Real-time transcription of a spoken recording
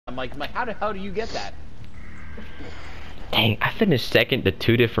I'm like, how do you get that? Dang, I finished second to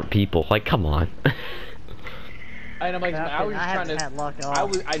 2 different people. Like, come on. And I'm like, I was trying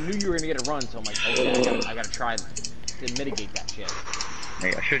to. I knew you were gonna get a run, so I'm like, okay, I gotta try to mitigate that shit.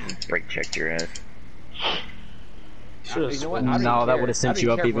 Hey, I should have just brake checked your ass. You know what? No, that would have sent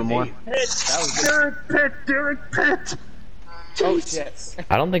you up even more. Pit. Oh shit.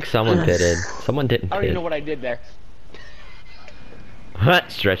 I don't think someone pitted. Someone didn't I don't even pit. know what I did there.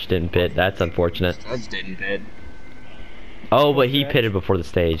 Stretch didn't pit. That's unfortunate. Stretch didn't pit. Oh, but he pitted before the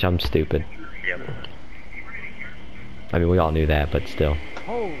stage. I'm stupid. Yep. I mean, we all knew that, but still.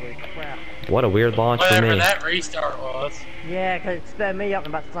 Holy crap. What a weird launch for Whatever me. that restart was. Yeah, because it sped me up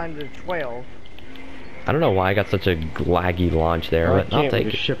and about to climb to 12. I don't know why I got such a laggy launch there, but I'll take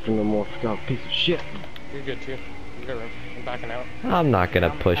it. Shifter no more. Forgot piece of shit. You're good too. You got room. I'm backing out. I'm not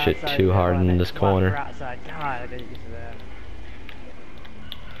gonna push it too hard in this corner. Outside. God, I didn't get to that.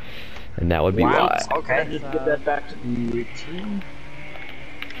 And that would be why. Okay. Just get that back to the 18.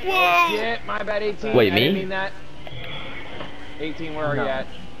 Whoa! Shit, my bad, 18. Wait, I me? didn't mean that. 18, where are you at?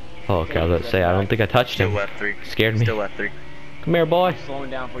 Oh, okay, I was about to say, I don't think I touched Still him. left 3. Scared me. Still left 3. Come here, boy.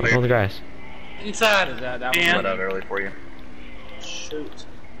 Slowing down for Go you. on the grass. Inside. Is that one? And Let out early for you. Shoot.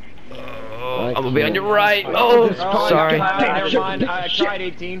 I'm gonna be on your right. Oh, Oh, sorry. Never mind. I tried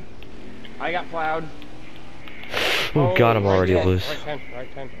 18. I got plowed. Oh God, I'm already right loose. 10,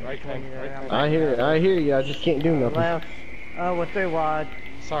 right 10, right 10, right 10. I hear you. I just can't do nothing. Left. Oh, we're through wide.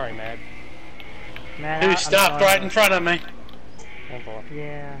 Sorry, Mad. Man, Who stopped right in front of me?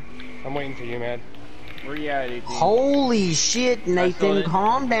 Yeah. I'm waiting for you, Mad. Where you at, 18? Holy shit, Nathan, it.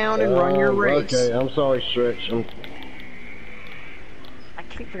 calm down and run your race. Okay, I'm sorry, Stretch. I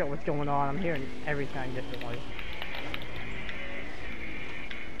can't figure out what's going on. I'm hearing everything differently.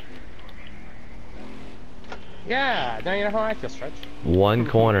 Yeah, now you know how I feel, Stretch. One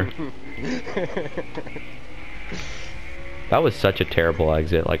corner. That was such a terrible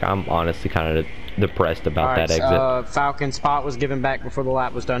exit. Like, I'm honestly kind of depressed about that exit. Falcon spot was given back before the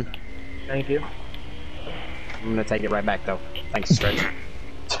lap was done. Thank you. I'm gonna take it right back though. Thanks, Stretch.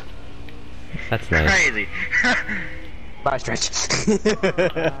 That's nice. Crazy. Bye, Stretch.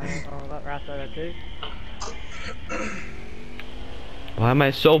 That right there too. Why am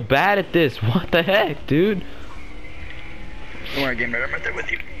I so bad at this? What the heck, dude? Don't worry, game, I'm right there with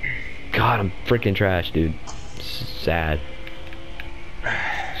you. God, I'm freaking trash, dude. Sad.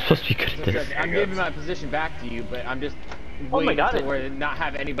 Supposed to be good at this. I'm giving my position back to you, but I'm just Oh my waiting God, to where not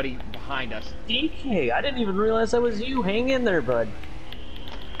have anybody behind us. DK, I didn't even realize that was you. Hang in there, bud.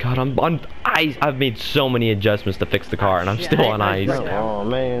 God, I'm on ice. I've made so many adjustments to fix the car, and I'm still on ice. Oh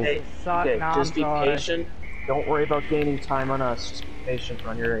man. Hey, Suck, okay, no, just I'm be sorry. patient. Don't worry about gaining time on us. Just be patient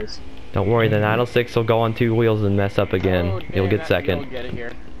on your race. Don't worry, the 906 will go on 2 wheels and mess up again. Oh, You'll damn, get You'll second. get it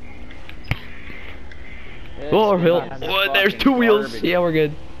here. Oh, It's he'll. not Oh, there's fucking 2 wheels. garbage. Yeah, we're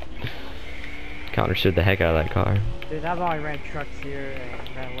good. Counterstood the heck out of that car. Dude, I've already ran trucks here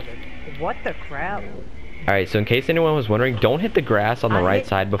and ran with it. What the crap? Alright, so in case anyone was wondering, don't hit the grass on the right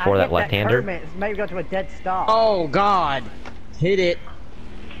side before that left-hander. Maybe go to a dead stop. Oh God, hit it.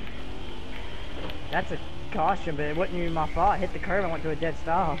 That's a caution, but it wasn't even my fault. I hit the curb and went to a dead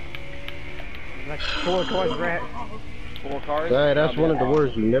stop. Like 4 cars wrecked. 4 cars? Hey, that's one of the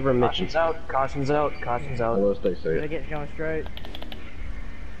words you never mentioned. Caution's out, caution's out, caution's out. Unless they say Did I it. get going straight?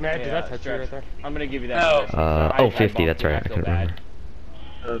 Mad, did I Yeah, touch you Stretch. right there? I'm gonna give you that. No. position. Oh, I 50, that's bumped you, right. I feel couldn't bad.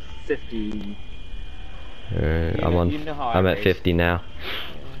 remember. 50. I'm You know how I I'm at race. 50 now.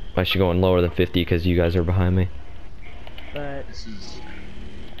 I should go in lower than 50 because you guys are behind me. But This is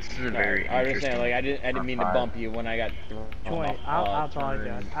a very I understand. interesting Like I didn't mean to five. bump you when I got. 20. I'll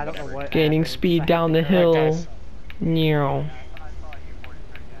apologize. I don't know what. Gaining happened. speed I down the hit curb. hill. guys. Meow.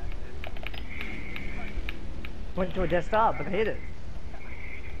 Went to a dead stop, but I hit it.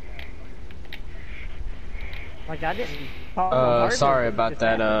 Like I didn't. follow the hard Sorry road, it about just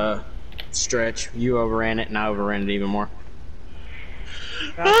that, happened. Stretch. You overran it and I overran it even more.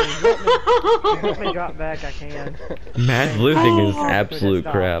 Let me drop back. I can. Matt losing is Oh. absolute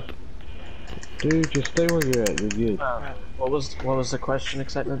crap. Dude, just stay where you're at. You're good. What was the question,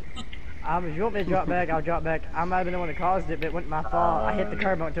 Excitement? If you want me to drop back, I'll drop back. I might have been the one that caused it, but it wasn't my fault. I hit the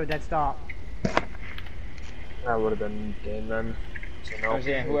curb and went to a dead stop. That would have been game then. So no.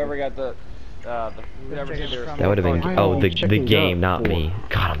 Yeah, whoever got the whoever did their. That would have been. Why Oh, are the you checking game, up not for? me.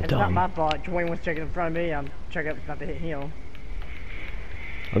 God, I'm It's not my dumb. fault. Dwayne was checking in front of me. I'm checking not to hit him.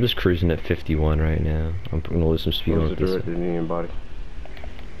 I'm just cruising at 51 right now. I'm gonna lose some speed It on was this. directed to anybody.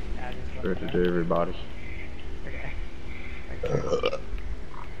 I just Directed to everybody. Okay.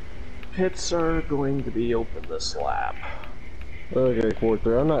 Pits are going to be open this lap. Okay,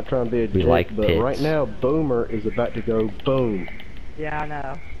 4-3. I'm not trying to be a We dick, like but pits. right now, Boomer is about to go boom. Yeah, I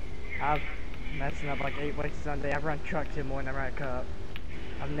know. I'm messing up like 8 weeks Sunday. I run trucks in more than I run a cup.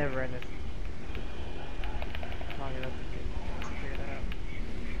 I've never ran this long enough to figure it out.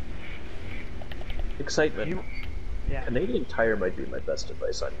 Excitement. Yeah. Canadian Tire might be my best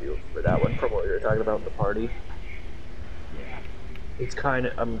advice on you for that one, from what you were talking about in the party. Yeah. It's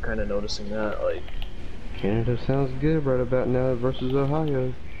I'm kind of noticing that, like, Canada sounds good right about now versus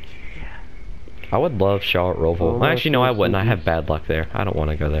Ohio. I would love Charlotte Roval. Oh, Actually, no, I wouldn't. I that's have bad luck there. I don't want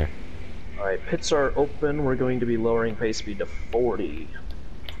to go there. alright, pits are open, we're going to be lowering pace speed to 40.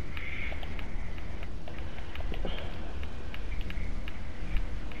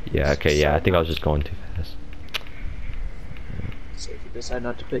 Yeah, okay, yeah, I think I was just going too fast. So if you decide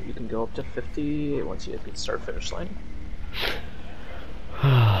not to pit, you can go up to 50 once you hit the start-finish line.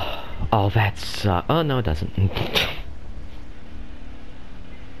 Oh, that's, oh, no, it doesn't.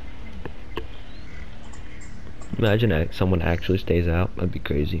 Imagine someone actually stays out. That'd be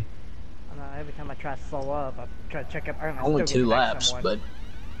crazy. I know, every time I try to slow up, I try to check up. I Only still 2 get back laps, someone.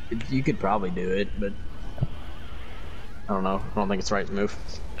 but you could probably do it, but I don't know. I don't think it's the right move.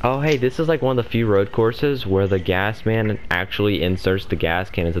 Oh, hey, this is like one of the few road courses where the gas man actually inserts the gas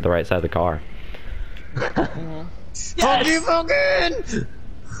can into the right side of the car. Fuck you, fucking!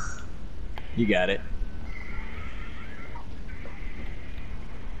 You got it.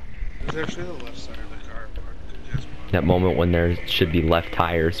 It's actually the left side of the car. That moment when there should be left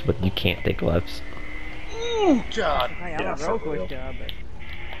tires, but you can't take lefts. Oh, God. Hey, I'm Yeah, a for road course real. job, but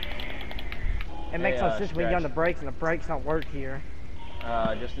it makes no sense when you're on the brakes and the brakes don't work here.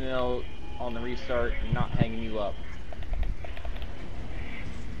 Just know on the restart, not hanging you up.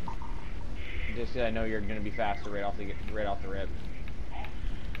 Just so I know you're gonna be faster right off the rip.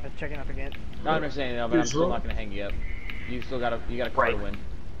 Just checking up again. No, I'm just saying no, but I'm still not gonna hang you up. You got a car to win.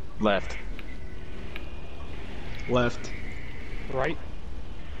 Left. Left. Right.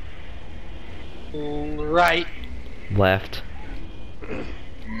 Right. Left.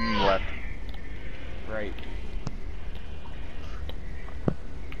 Left. Right.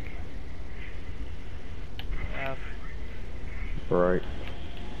 Right.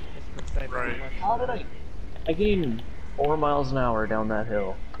 Right. How did I gained 4 miles an hour down that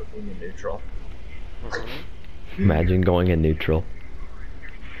hill in the neutral. Imagine going in neutral.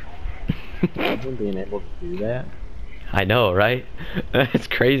 Imagine being able to do that. I know, right? It's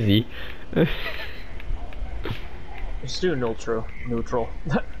crazy. Let's do neutral. Neutral.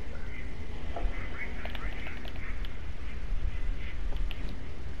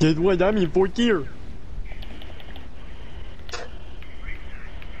 Did what? I'm in 4th gear.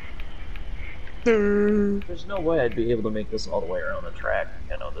 There's no way I'd be able to make this all the way around the track.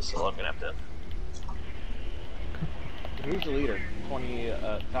 I know this is all I'm gonna have to. Who's the leader?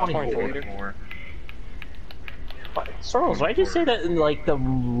 top 24. leader? Sorrels, why'd you say that in like the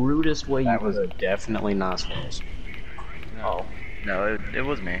rudest way That you was could? definitely not Swirls. Oh, No, it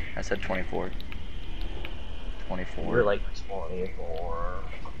was me. I said 24. 24. we're like 24.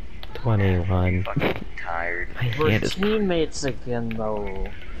 21. fucking tired. My We're hand is... teammates again, though.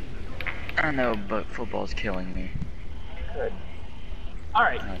 I know, but football's killing me. Good.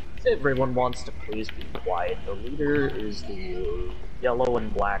 Alright, if everyone wants to please be quiet. The leader is the yellow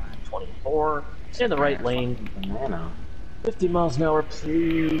and black 24. Stay in the right lane. Banana. 50 miles an hour,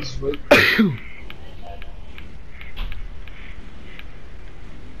 please. Wait.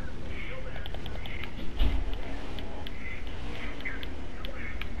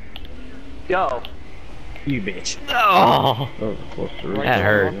 Go. You bitch. Oh! That was close to That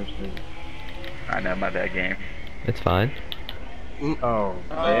hurt. I know, my bad game. It's fine. Oh,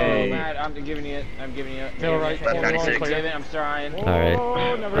 Oh, hey. Matt, I'm giving you it. Feel right, Give it, 96. give it, I'm trying.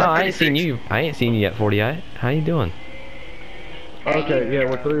 Alright. never No, I ain't seen you. I ain't seen you yet, 40i. How you doing? Okay, yeah,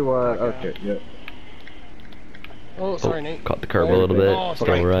 we're 3 wide. Okay, yeah. Oh, sorry, Nate. Caught the curb a little bit. Oh, Still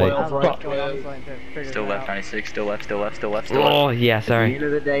straight right. I was right going on, so I had to figure Still it left, out. 96. Still left, still left, still left, still left, still left. Oh, yeah, At the sorry. end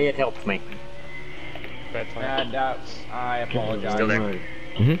of the day, it helped me. Bad time. Bad doubts. I apologize. Still there. Right.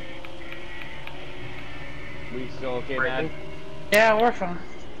 Mm-hmm. We still okay, Matt? Yeah, we're fine.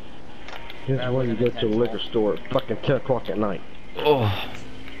 Here's That when you wasn't go to the liquor intentional. store at fucking 10 o'clock at night. Oh,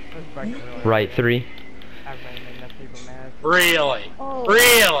 Let's break it early. right 3. I've really made enough people mad. Really? Oh.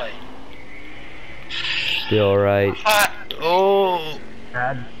 Really? Still right. Hot. Oh!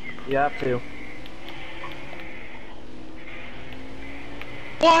 Bad. You have to.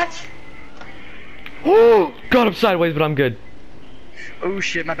 What? Oh! Got him sideways, but I'm good. Oh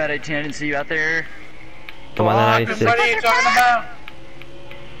shit, my bad, 18. I didn't see you out there. Come on, What? 96. What are you talking about?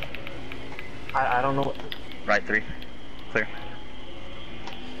 I don't know. Right 3. Clear.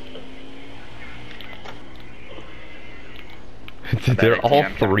 Dude, they're all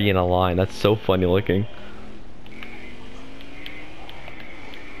three in a line. That's so funny looking.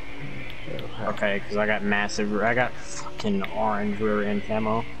 Okay, because I got massive. I got fucking orange rear end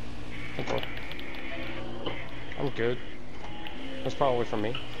camo. Okay. I'm good. That's probably from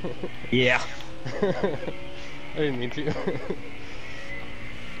me. Yeah. I didn't mean to. I'm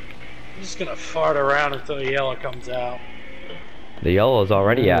just gonna fart around until the yellow comes out. The yellow is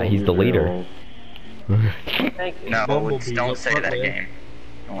already out. He's the leader. Thank you. No, Bumblebee, don't say that yellow. game.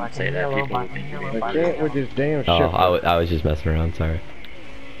 Don't say that. People will think you're I can't with this damn shit. Oh, I was just messing around. Sorry.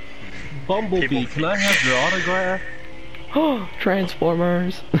 Bumblebee, can I have your autograph? Oh,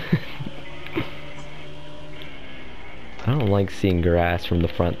 Transformers. I don't like seeing grass from the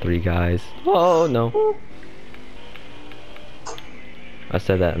front three guys. Oh no. I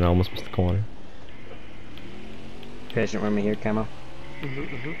said that and I almost missed the corner. Patient with me here, camo.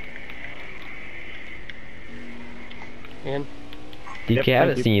 And DK, I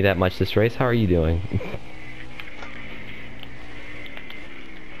haven't seen you that much this race. How are you doing?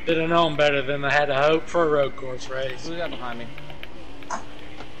 Should have known better than I had to hope for a road course race. Who's that behind me?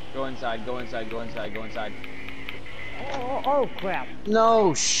 Go inside, go inside, go inside, go inside. Oh crap.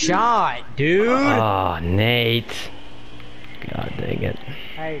 No shot, dude. Ah, Nate. God dang it.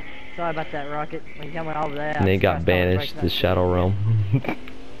 Hey, sorry about that, Rocket. When coming over there. Nate got banished to Shadow Realm.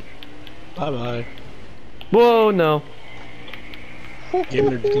 Bye bye. Whoa, no.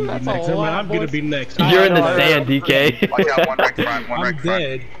 Gamer's gonna be next. I'm gonna be next. You're in the sand, DK. Watch out, one right front, one I'm right front.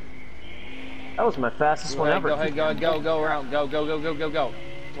 dead. That was my fastest Go one ahead, ever. go ahead, go around, go.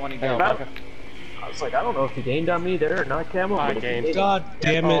 20, go. I was like, I don't know if you gained on me there or not, camo. I but if you gained. did- God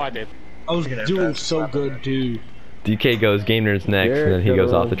damn Oh, it. I did. I was doing so good too. DK goes Gamer's next, and then he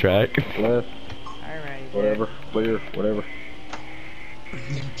goes off the track. Left, Alright. whatever, clear, whatever.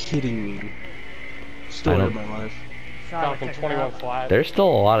 You're kidding me. Story of my life. Falcon 21 flat. There's still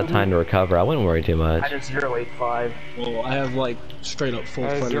a lot of time to recover. I wouldn't worry too much. I just 085. Well, I have like straight up full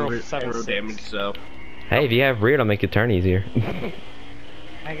front aero damage, so. Hey, if you have rear, it'll make your turn easier.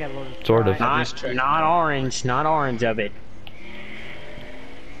 I got a little Sort of. Not orange, not orange of it.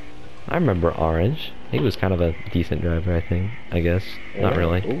 I remember Orange. He was kind of a decent driver, I think. I guess. Not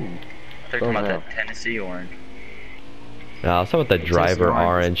really. Ooh. Talking about that Tennessee orange. No, I was talking about the driver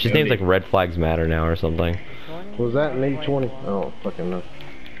Orange. His name's like Red Flags Matter now or something. Was that an E20? Oh, fucking no.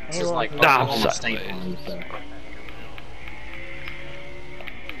 This is like Ah, Oklahoma sorry. State one, so.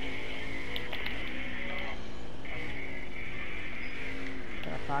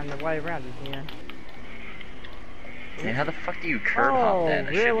 Gotta find the way around it here. Man, how the fuck do you curb hop that?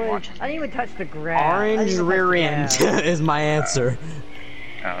 That shit really? launches I didn't even touch the ground. Orange rear end is my answer.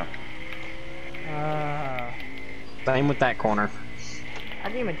 Oh. Same with that corner. I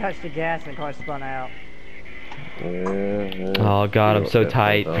didn't even touch the gas and the car spun out. Yeah. Oh god, I'm so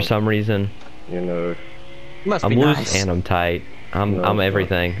tight for some reason. You know. Must I'm be loose nice. and I'm tight. I'm No,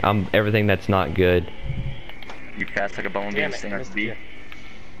 everything. I'm everything that's not good. You fast like a bone beam Damn it, stinger missed beat. you.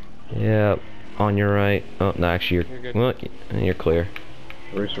 Yeah, on your right. Oh, no, actually, You're good. well, you're clear.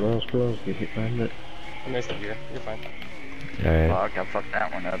 Race around squirrels, get hit by it. I missed it here. You're fine. Alright. Fuck, I fucked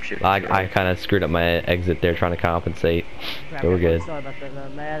that one up. Shit. I kind of screwed up my exit there trying to compensate. Crap, But we're good. Sorry about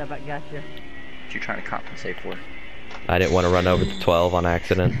that, man. I about got you. What you trying to compensate for? I didn't want to run over the 12 on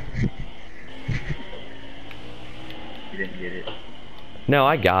accident. You didn't get it. No,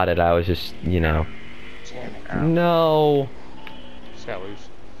 I got it. I was just, you know. Damn it. Oh. No. Just got loose.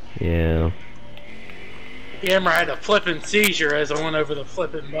 Yeah. Gamer had a flipping seizure as I went over the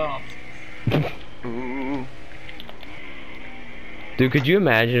flipping bump. Ooh. Dude, could you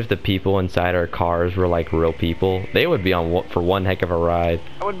imagine if the people inside our cars were like real people? They would be on for one heck of a ride.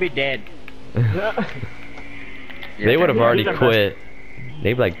 I would be dead. They would have already yeah. quit.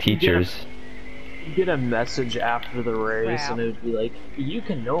 They'd be like teachers. You get a message after the race, Wow. and it would be like, you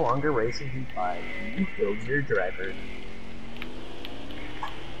can no longer race in P5. You killed your driver.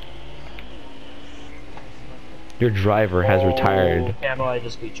 Your driver has retired. Camo, I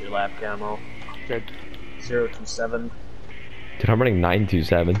just beat your lap, Camo. Good. 027. Dude, I'm running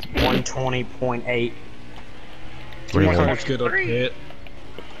 927s. 120.8. Really? Car's good up hit.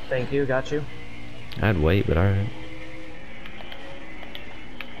 Thank you, got you. I'd wait, but alright.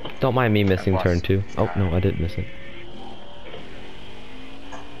 Don't mind me missing turn 2. Oh, no, I didn't miss it.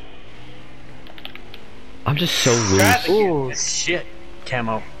 I'm just so loose. Ooh, shit.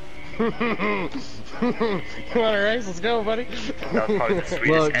 Camo. You wanna race? Let's go, buddy. That was probably the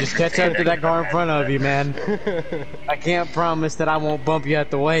sweetest Look, just catch up to that car in front of you, man. I can't promise that I won't bump you out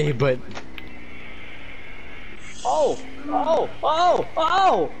the way, but... Oh!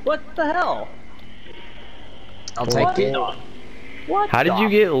 What the hell? I'll take it. What? How did you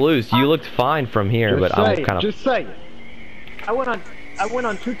get loose? You looked fine from here, but I was kind of. Just say it. I went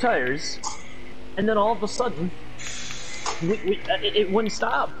on 2 tires, and then all of a sudden, it wouldn't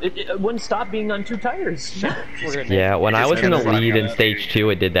stop. It wouldn't stop being on 2 tires. Yeah, when I was in the lead in stage 2,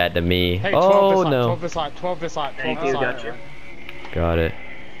 it did that to me. Hey, oh no. 12 this side, 12 this side, 12 this side. Got you. Got it.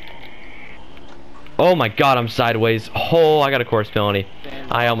 Oh my god, I'm sideways. Oh, I got a course penalty.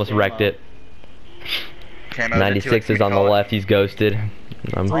 I almost wrecked it. 96 is on the left. He's ghosted.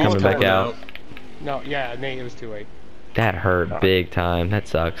 I'm coming back out. No, yeah, Nate, it was 2-8. That hurt big time. That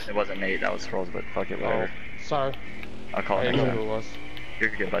sucks. It wasn't Nate, that was Trolls, but fuck it, whatever. Oh, sorry. I'll call I it didn't next know who time. it was. You're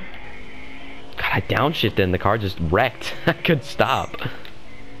good, bud. God, I downshifted and the car just wrecked. I couldn't stop.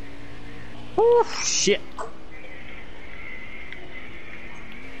 Oh shit.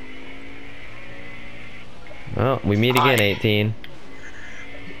 Well, we meet again, 18.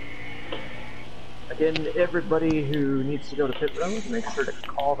 Again, everybody who needs to go to pit road, make sure to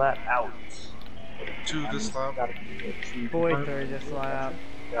call that out. 2 this lap. Boy, 3 this lap.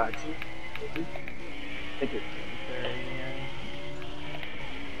 Got you. Thank you.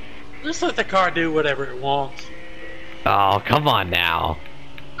 Just let the car do whatever it wants. Oh, come on now.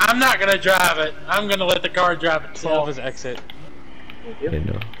 I'm not gonna drive it. I'm gonna let the car drive 12 itself. is exit. Thank you. You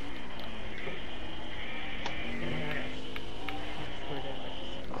know.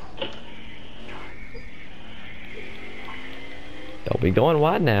 Don't be going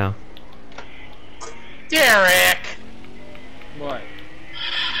wide now. Derek! What?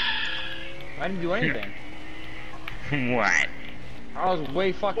 I didn't do anything. What? I was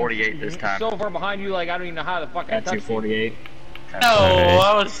way fucking 48 this time. so far behind you, like I don't even know how the fuck I Got touched you, you. 48. No, Okay.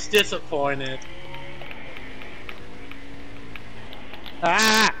 I was disappointed.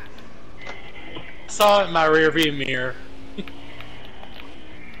 Ah! Saw it in my rearview mirror.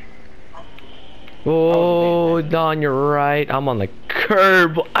 Oh, Don, you're right. I'm on the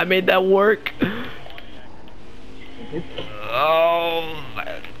curb. I made that work. Oh,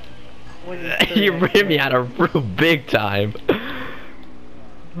 you ran me out of room big time.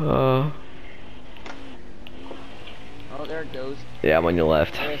 Oh, there it goes. Yeah, I'm on your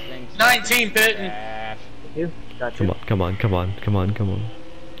left. This thing's 19 pitting. trash. Thank you. Got you. Come on, come on, come on, come on, come on.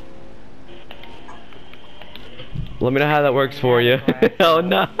 Let me know how that works for you. Oh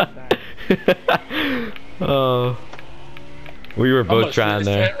no. Oh. We were both Almost trying finished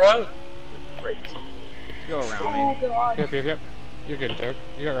there. that road. Go around me. Yep. You're good, Derek.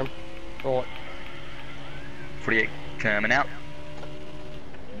 You got room. Roll it. 48 coming out.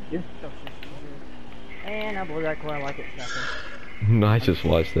 And I blew that corner like it's nothing. I just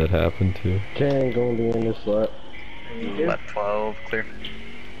watched that happen too. 10 going to end this lap. Left 12, clear.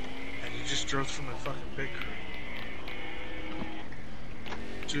 And you just drove through my fucking big crew.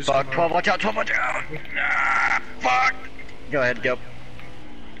 Juice Fuck, coming 12, out. watch out, 12, watch out! Ah, fuck! Go ahead, go.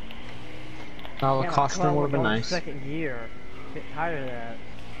 Oh, Yeah, a caution come on, would we're have been going nice. Second gear. Get tired of that.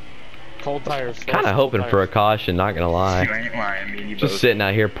 Cold tires. Kind of hoping for a caution, not gonna You lie. ain't lying, me and you Just both. sitting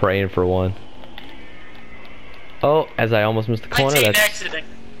out here praying for one. Oh, as I almost missed the corner. 19 That's exiting.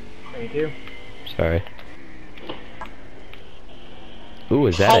 Thank you. sorry. Ooh,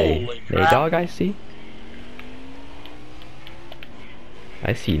 is that Holy a crap. Nate Dog I see?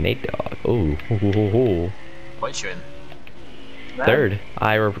 I see Nate Dog. Ooh, ooh. What you in? Third.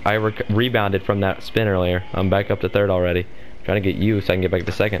 I rebounded from that spin earlier. I'm back up to third already. Trying to get you so I can get back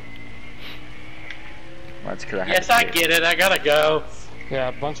to second. Well, that's 'cause I had Yes, to I pit. get it. I gotta go. Yeah,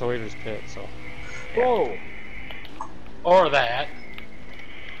 a bunch of leaders pit, so. Whoa. Or that.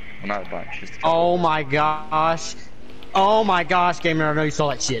 Well, not a bunch, just a couple. Oh my gosh. Oh my gosh, Gamer, I know you saw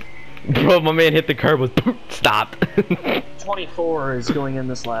that shit. Bro, my man hit the curb with stop. 24 is going in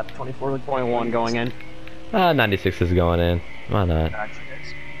this lap. 24 with 21 going in. 96 is going in. Why not? Got you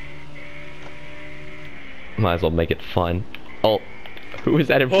guys. Might as well make it fun. Oh, who is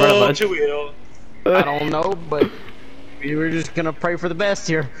that in front of Oh, us? two wheel. I don't know, but we were just gonna pray for the best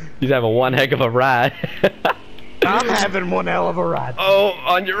here. He's having one heck of a ride. I'm having one hell of a ride. Oh,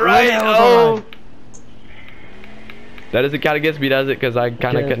 on your right. hell of a Oh. ride. That doesn't count against me, does it? Because I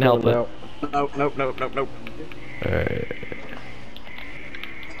kind of couldn't help it. Nope, nope, nope, nope, nope. Alright.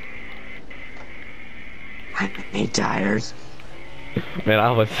 I need tires. Man,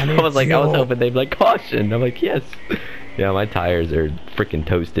 I was fuel. hoping they'd be like caution. I'm like, yes. Yeah, my tires are freaking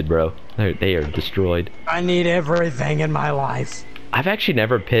toasted, bro. They are destroyed. I need everything in my life. I've actually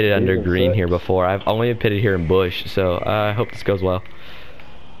never pitted under green here before. I've only pitted here in bush, so I hope this goes well.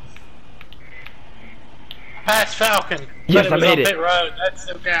 Past Falcon. Yes, but I it was made on it. pit road. That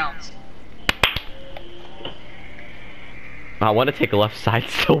still counts. I want to take a left side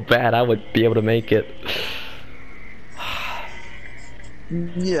so bad I would be able to make it.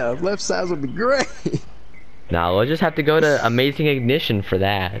 Yeah, left sides would be great. Nah, we'll just have to go to Amazing Ignition for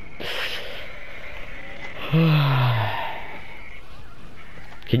that. Can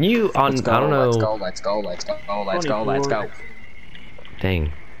you on? I don't know. Let's go.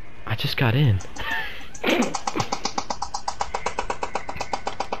 Dang, I just got in.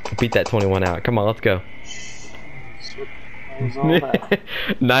 Beat that 21 out. Come on, let's go.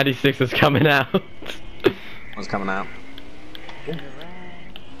 96 is coming out. What's coming out?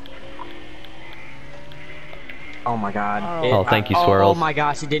 Oh my god. Oh, thank you, Swirls. Oh my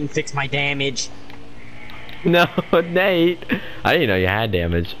gosh, it didn't fix my damage. No, Nate. I didn't know you had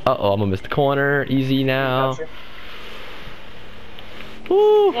damage. Uh-oh, I'm gonna miss the corner. Easy now.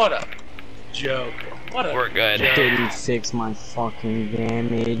 Woo. What a joke. What a We're good. joke. Didn't fix my fucking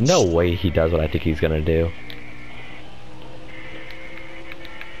damage. No way he does what I think he's gonna do.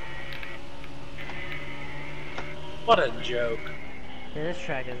 What a joke. Yeah, this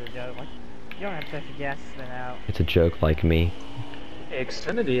track is a joke. Like, you don't have to take the gas spin out. It's a joke like me.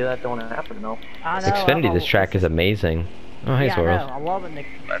 Xfinity, that don't happen, no. I know. Xfinity, this track is amazing. Oh, hey, yeah, Swirls. I know. I love it in the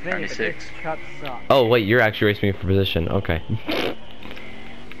Xfinity, but this truck sucks. Oh, wait, you're actually racing me for position. Okay.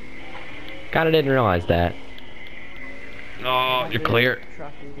 Kinda didn't realize that. Oh, you're clear.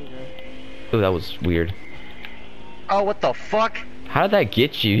 Oh, that was weird. Oh, what the fuck? How did that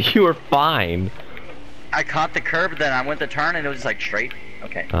get you? You were fine. I caught the curb, then I went to turn, and it was just like straight.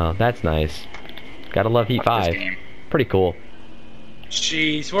 Okay. Oh, that's nice. Gotta love Heat 5. Pretty cool.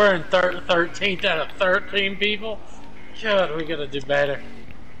 Jeez, we're in 13th out of 13 people. God, we gotta do better.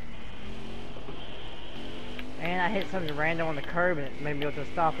 And I hit something random on the curb and it made me go to a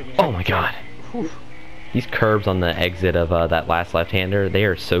stop again. Oh my god. Whew. These curbs on the exit of that last left-hander, they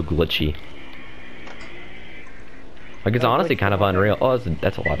are so glitchy. Like, it's honestly kind of unreal. Oh,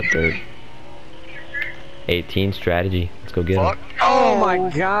 that's a lot of dirt. 18 strategy. Let's go get him. Oh my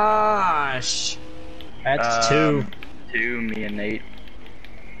gosh. That's 2. 2, me and Nate.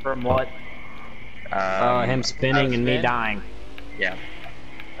 From what? Him spinning and me dying. Yeah.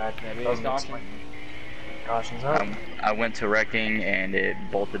 That doesn't explain. Caution's up. I went to wrecking and it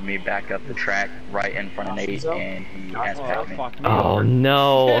bolted me back up the track right in front of Nate and he has packed me. Oh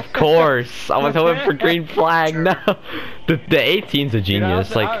no, of course. I was hoping for green flag. No. The 18's a genius,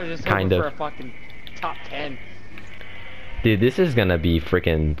 Dude, I like, was just kind hoping of. for a fucking top 10. Dude, this is gonna be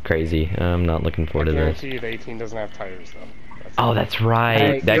freaking crazy. I'm not looking forward to this. I guarantee you the 18 doesn't have tires though. Oh, that's right.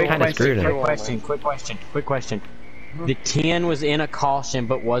 Hey, that kind of screwed him. Quick question. The 10 was in a caution,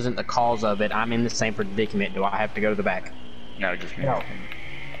 but wasn't the cause of it. I'm in the same predicament. Do I have to go to the back? No, just me. No.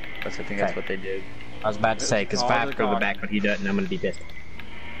 I think that's what they did. I was about to say, because if I have to go to the back, but he doesn't, I'm going to be pissed.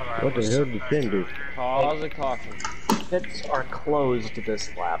 What the hell did the 10 do? Cause a caution. Pits are closed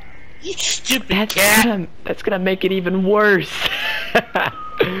this lap. You stupid That's gonna make it even worse.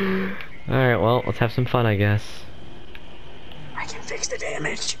 Alright, well, let's have some fun, I guess. I can fix the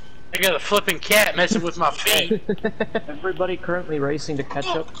damage. I got a flipping cat messing with my feet. Everybody currently racing to catch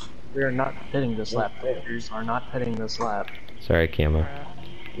up. We are not pitting this lap. Piters are not pitting this lap. Sorry, Camo.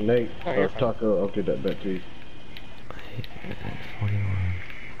 Nate, Taco, I'll get that back to you.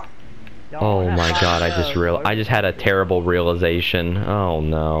 Oh my god, I just had a terrible realization. Oh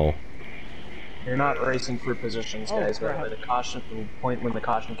no. You're not racing for positions, guys. But the caution, the point when the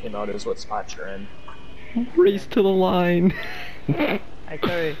caution came out is what spot you're in. Race to the line. Hey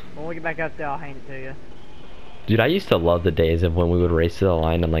Cody, when we get back up there, I'll hand it to you. Dude, I used to love the days of when we would race to the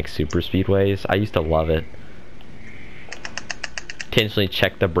line on like super speedways. I used to love it. Intentionally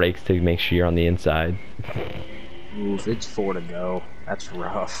check the brakes to make sure you're on the inside. Oof, it's 4 to go. That's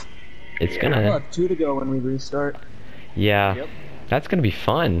rough. It's gonna. We'll have 2 to go when we restart. Yeah, Yep. That's gonna be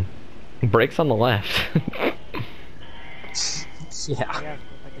fun. Brakes on the left. Yeah.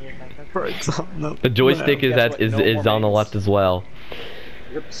 The joystick is on the left as well.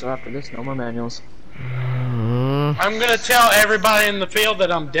 Yep, so after this, no more manuals. I'm gonna tell everybody in the field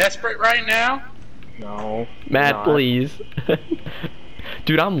that I'm desperate right now. No. Matt, please.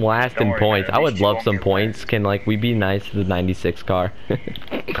 Dude, I'm last in points. I would love some points. Can like we be nice to the 96 car?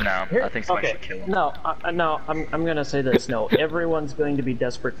 No, I think somebody should kill him. No, no, I'm gonna say this. No, everyone's going to be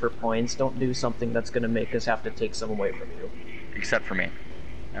desperate for points. Don't do something that's gonna make us have to take some away from you. Except for me.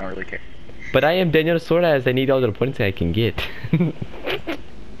 I don't really care. But I am Daniel Suarez. I need all the points I can get.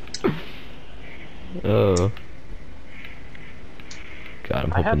 Oh. God,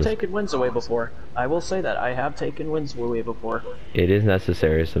 I'm I hoping have this... taken wins away before. I will say that. I have taken wins away before. It is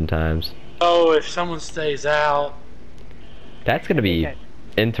necessary sometimes. Oh, if someone stays out. That's gonna be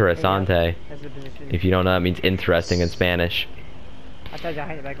interesante. That's the position. If you don't know, it means interesting in Spanish. I told you I'll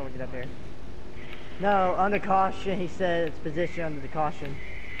hand it back when we get up there. No, under caution, he said it's position under the caution.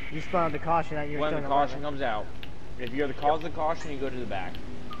 You spun under caution and you're when still the in caution comes out. If you're the cause of the caution, you go to the back.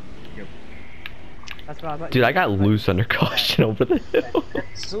 Yep. That's what I thought. Dude, I got loose under caution over the hill.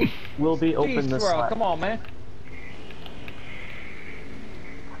 So we'll be open this Jeez, lap. come on, man.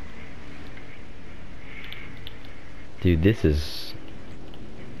 Dude, this is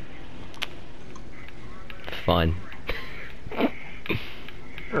fun.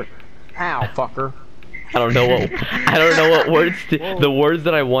 Ow, fucker. I don't know what words the words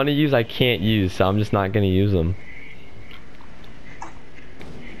that I want to use I can't use, so I'm just not gonna use them.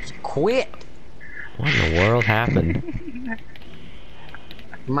 Quit. What in the world happened?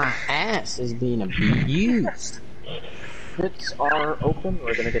 My ass is being abused. Pits are open.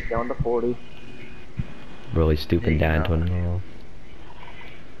 We're gonna get down to 40. Really stooping down to an roll.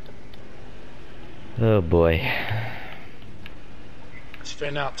 Oh boy.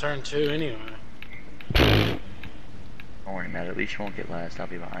 Spin out turn 2 anyway. Don't worry, Matt. At least you won't get last. I'll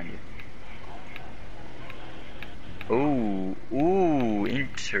be behind you. Ooh,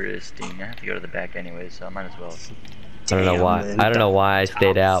 interesting. I have to go to the back anyway, so I might as well. I don't know why. I don't know why I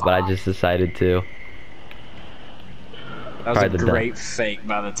stayed out, but I just decided to. That was a great fake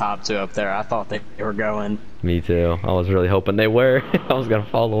by the top two up there. I thought they were going. Me too. I was really hoping they were. I was gonna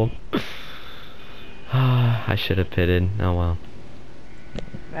follow them. I should have pitted. Oh well.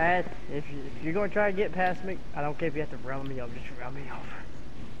 Matt, if you're gonna try to get past me, I don't care if you have to run me over. Just run me over.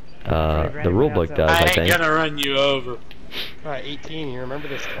 The rule book does, I I think. ain't gonna run you over. Alright, 18, you remember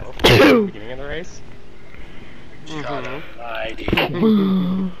this though? At the beginning of the race?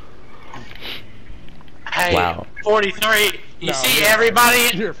 Hey, Wow. 43, you see everybody?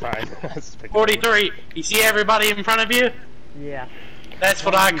 You're fine. 43, you see everybody in front of you? Yeah. That's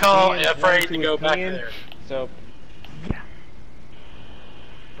what I call afraid to go back there. So,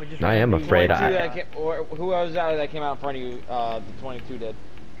 I am afraid. Who was out that came out in front of you? The 22 did.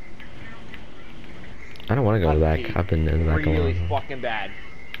 I don't want to go back. I've been in the back a Really while. fucking bad.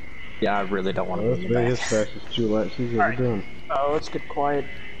 Yeah, I really don't want to That's go been back. his fastest 2 laps he's ever done. Let's get quiet.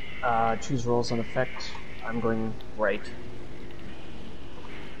 Choose roles in effect. I'm going right.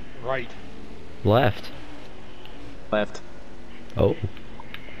 Right. Left. Left. Oh.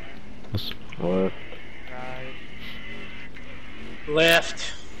 Left. Right.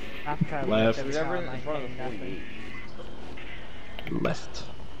 Left. Left. Whoever in front of the 48. Left.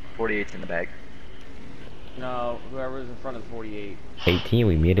 48's in the bag. No, whoever's in front of the 48. 18,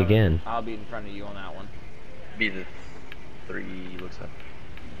 we meet again. I'll be in front of you on that one. Be the 3 looks like.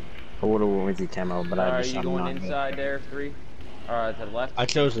 I would have went with you, Camo, but I Are just you going inside there, 3? Or to the left? I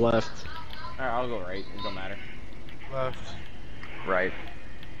chose left. Alright, I'll go right. It don't matter. Left. Right.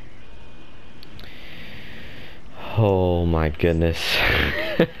 Oh my goodness.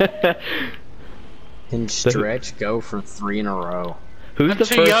 Can Stretch go for 3 in a row? Who's I'm the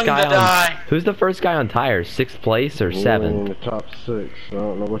too first young guy to on? die. Who's the first guy on tires? 6th place or We're 7th? in the top 6. I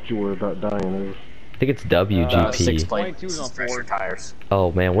don't know what you worry about dying over. I think it's WGP. 6th place. 22's on 4. Pressure tires.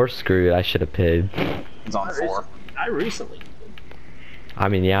 Oh man, we're screwed. I should have paid. It's on 4. I recently. I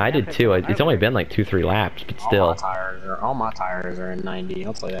mean, yeah, I did too. It's only been like 2-3 laps, but still. All my tires are in 90.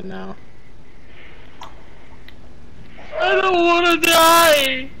 I'll tell you that now. I don't want to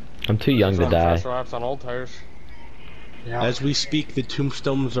die. I'm too young to die. Faster laps on old tires. Yeah. As we speak, the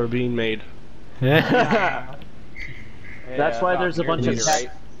tombstones are being made. That's why there's a you're bunch of to the right.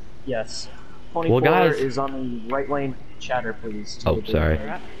 Yes. 24 Well, guys- is on the right lane. Chatter, please. to Oh, the sorry.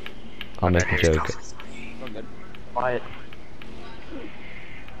 right. I'll make a joke. Oh, good. Quiet.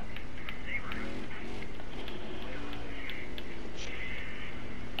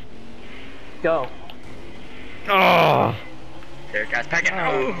 Go. Oh! There, guys, pack it.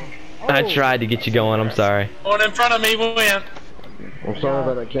 Oh. I tried to get you going. I'm sorry. One in front of me win. I'm sorry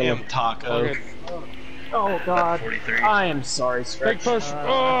about that, Cam. Taco. Oh God. 43. I am sorry, Stretch. Big push.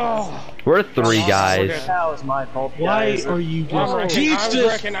 Oh. We're 3 guys. That was my fault. Why guys. are you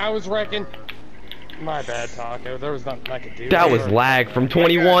I was wrecking. My bad, Taco. There was nothing I could do. That was lag from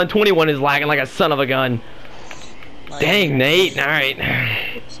 21. 21 is lagging like a son of a gun. Dang, Nate. Alright.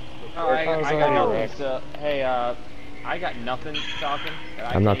 Oh, I got nothing. So, hey, I got nothing talking.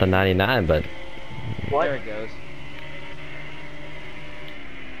 I'm not the 99, but What? There it goes.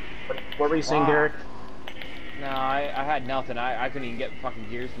 What were you saying, Derek? No, I had nothing. I couldn't even get fucking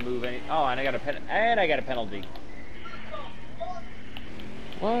gears to move any. Oh, and I got a penalty.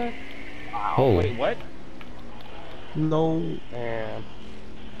 What? holy. Wait, what? No. Man.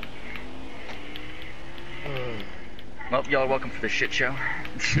 Well, y'all are welcome for the shit show.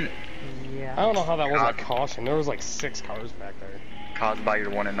 Yeah. I don't know how that wasn't a caution. There was like 6 cars back there. caused by your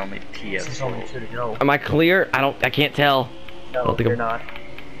one and only TS. There's only 2 to go. Am I clear? I can't tell. No, I don't think you're I'm... not.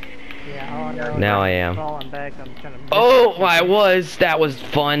 Yeah, all I know Now is I am. falling back, I'm trying to Oh, I was. That was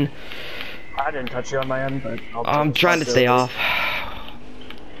fun. I didn't touch you on my end, but I'm trying to stay off.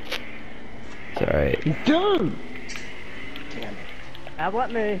 It's alright. Dude! Now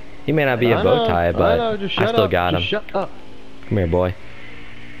let me. He may not be a bow tie, but I still got him. Shut up. Come here, boy.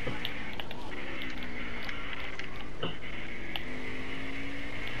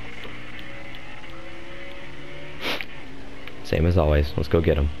 Same as always. Let's go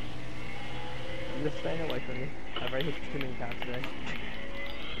get him. I'm just staying away from you. I've already hit you too many times today.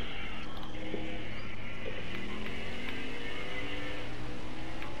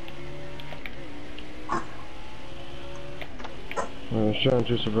 I'm trying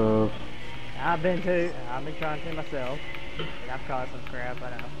to survive. I've been trying to myself. And I've caused some crap,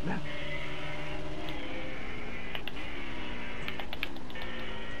 I know.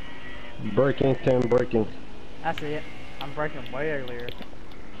 Breaking, 10 breaking. I see it. I'm breaking way earlier.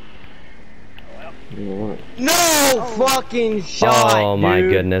 No fucking shot, Oh my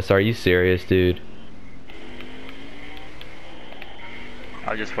dude. goodness, are you serious, dude?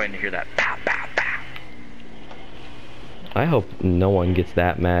 I was just waiting to hear that pow, pow, pow. I hope no one gets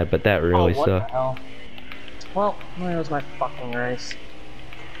that mad, but that really what the sucked. hell? Well, that was my fucking race.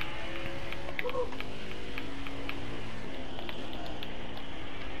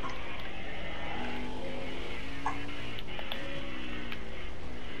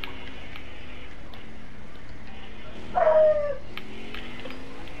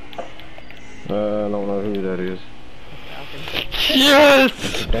 I don't know who that is.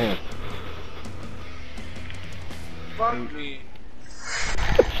 Yes! Damn. Fuck me.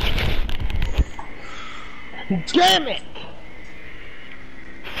 Damn it!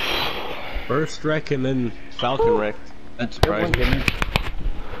 First wreck and then Falcon wrecked. That's surprising.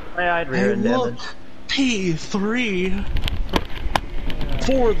 I'd rear end damage. P3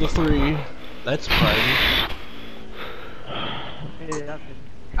 for the 3. That's surprising.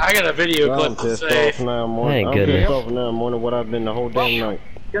 I got a video I'm clip to pissed say. off now, morning. Thank I'm goodness. pissed off now, I'm wondering what I've been the whole damn night.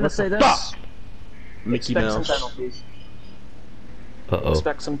 Gonna say this. Mickey Expect Mouse. some penalties. Uh-oh.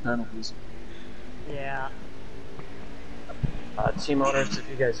 Expect some penalties. Yeah. Team owners, if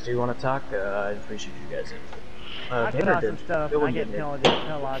you guys do want to talk, I'd appreciate you guys. I Tanner caused did. some stuff. It I wouldn't get get me. penalized.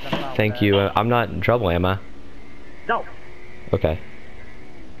 I'm fine with Thank that. you. I'm not in trouble, am I? No. Okay.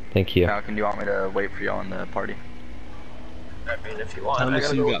 Thank you. Falcon, do you want me to wait for y'all in the party? I mean, if you want, Time I to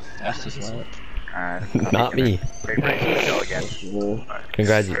gotta see go. who got fastest lap. Alright. Not me. Great race. Let's go again.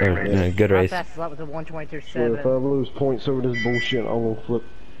 Congrats. Good My so fastest lap was a So if I 122.7. lose points over this bullshit, I'm gonna flip.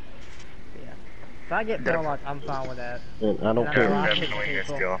 If I get penalized, I'm fine with that. And I don't And care. I'm Definitely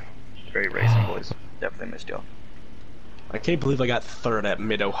missed y'all. Great racing, boys. Definitely missed y'all. I can't believe I got 3rd at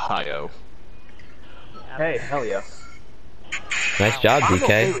Mid-Ohio. Hey, hell yeah. Nice job, I'm DK.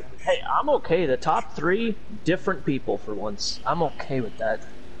 okay with, hey, I'm okay. The top 3 different people for once. I'm okay with that.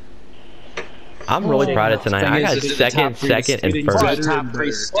 I'm really proud of tonight. I got second, and Well, first. the top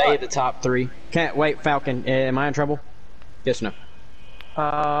 3 stay the top 3. Can't wait, Falcon. Am I in trouble? Yes or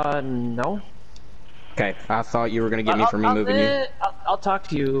no? No. Okay, I thought you were gonna get me for me moving you. I'll talk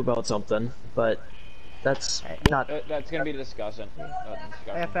to you about something, but that's not. That's gonna be discussing.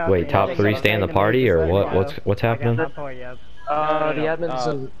 Wait, top 3 stay in the party, or what? What's happening? The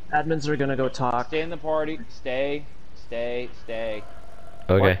admins are gonna go talk. Stay in the party. Stay.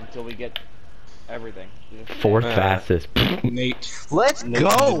 Okay. Until we get everything. 4th fastest. Nate. Let's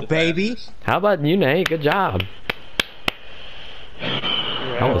go, baby. How about you, Nate? Good job.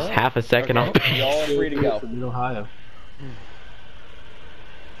 Almost half a second off. Y'all are free to go. Mid-Ohio.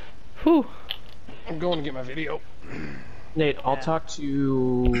 Whew. I'm going to get my video. Nate, I'll talk to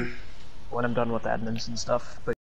you when I'm done with admins and stuff. But